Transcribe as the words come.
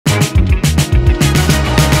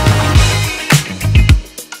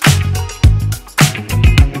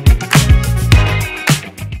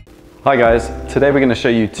Hi guys, today we're going to show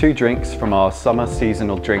you two drinks from our summer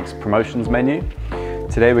seasonal drinks promotions menu.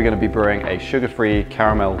 Today we're going to be brewing a sugar-free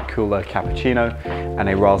caramel cooler cappuccino and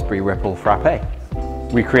a raspberry ripple frappe.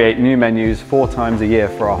 We create new menus 4 times a year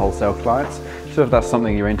for our wholesale clients, so if that's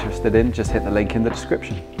something you're interested in, just hit the link in the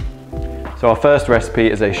description. So our first recipe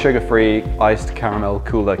is a sugar-free iced caramel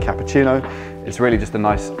cooler cappuccino. It's really just a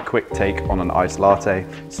nice quick take on an iced latte.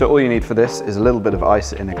 So all you need for this is a little bit of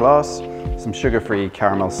ice in a glass, some sugar-free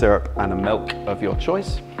caramel syrup and a milk of your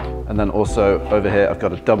choice. And then also over here I've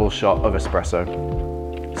got a double shot of espresso.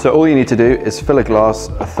 So all you need to do is fill a glass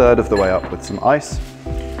 1/3 of the way up with some ice.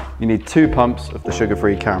 You need 2 pumps of the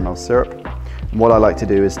sugar-free caramel syrup. And what I like to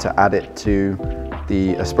do is to add it to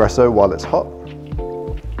the espresso while it's hot,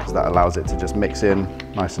 because that allows it to just mix in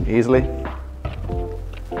nice and easily.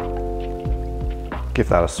 Give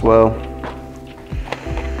that a swirl.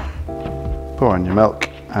 Pour in your milk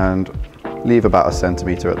and leave about 1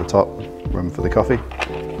 centimetre at the top, room for the coffee.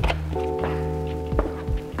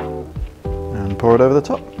 And pour it over the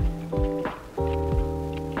top.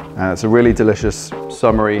 And it's a really delicious,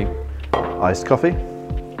 summery iced coffee.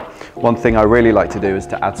 One thing I really like to do is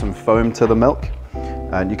to add some foam to the milk.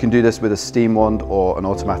 And you can do this with a steam wand or an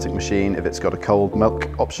automatic machine if it's got a cold milk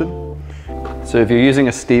option. So if you're using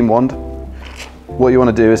a steam wand, what you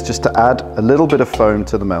want to do is just to add a little bit of foam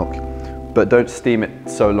to the milk, but don't steam it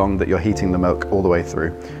so long that you're heating the milk all the way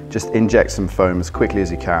through. Just inject some foam as quickly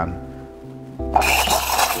as you can.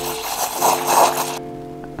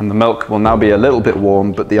 And the milk will now be a little bit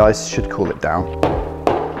warm, but the ice should cool it down.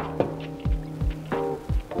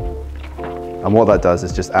 And what that does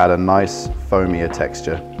is just add a nice foamier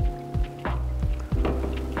texture.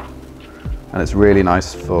 And it's really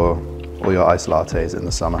nice for all your iced lattes in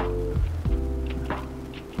the summer.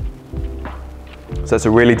 So it's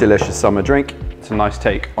a really delicious summer drink. It's a nice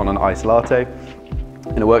take on an iced latte.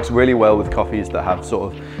 And it works really well with coffees that have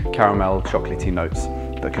sort of caramel, chocolatey notes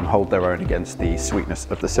that can hold their own against the sweetness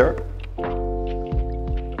of the syrup.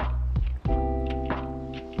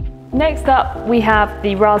 Next up, we have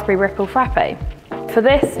the raspberry ripple frappe. For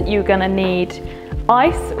this, you're gonna need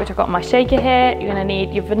ice, which I've got in my shaker here. You're gonna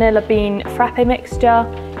need your vanilla bean frappe mixture.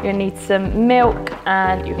 You're gonna need some milk,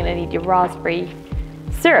 and you're gonna need your raspberry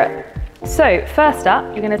syrup. So first up,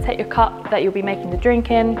 you're gonna take your cup that you'll be making the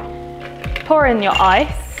drink in, pour in your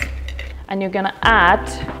ice, and you're gonna add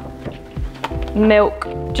milk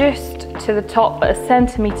just to the top, but 1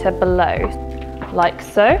 centimetre below, like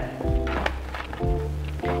so.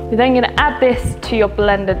 You're then gonna add this to your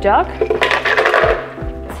blender jug.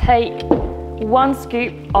 Take 1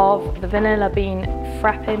 scoop of the vanilla bean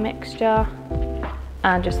frappe mixture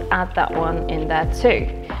and just add that one in there too.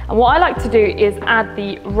 And what I like to do is add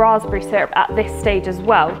the raspberry syrup at this stage as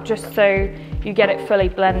well, just so you get it fully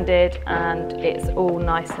blended and it's all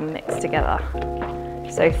nice and mixed together.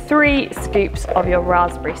 So 3 scoops of your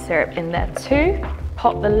raspberry syrup in there too.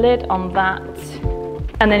 Pop the lid on that,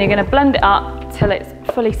 and then you're gonna blend it up till it's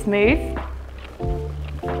fully smooth.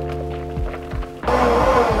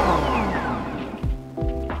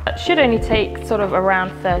 That should only take sort of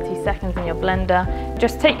around 30 seconds in your blender.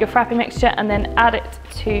 Just take your frappe mixture and then add it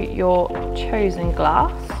to your chosen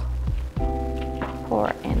glass. Pour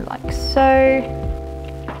it in like so.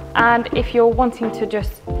 And if you're wanting to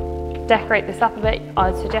just decorate this up a bit,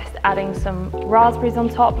 I'd suggest adding some raspberries on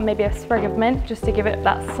top, maybe a sprig of mint, just to give it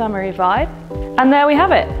that summery vibe. And there we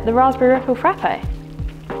have it, the raspberry ripple frappe.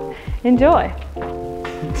 Enjoy.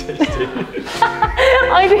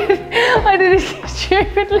 I did a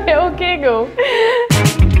stupid little giggle.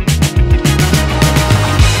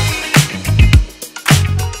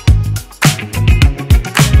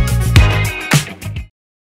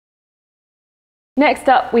 Next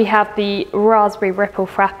up, we have the raspberry ripple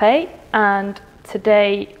frappe, and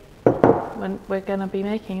today we're gonna be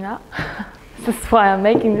making that. This is why I'm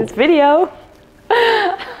making this video.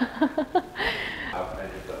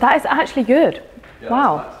 That is actually good. Yeah,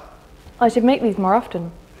 wow. I should make these more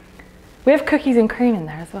often. We have cookies and cream in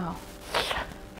there as well.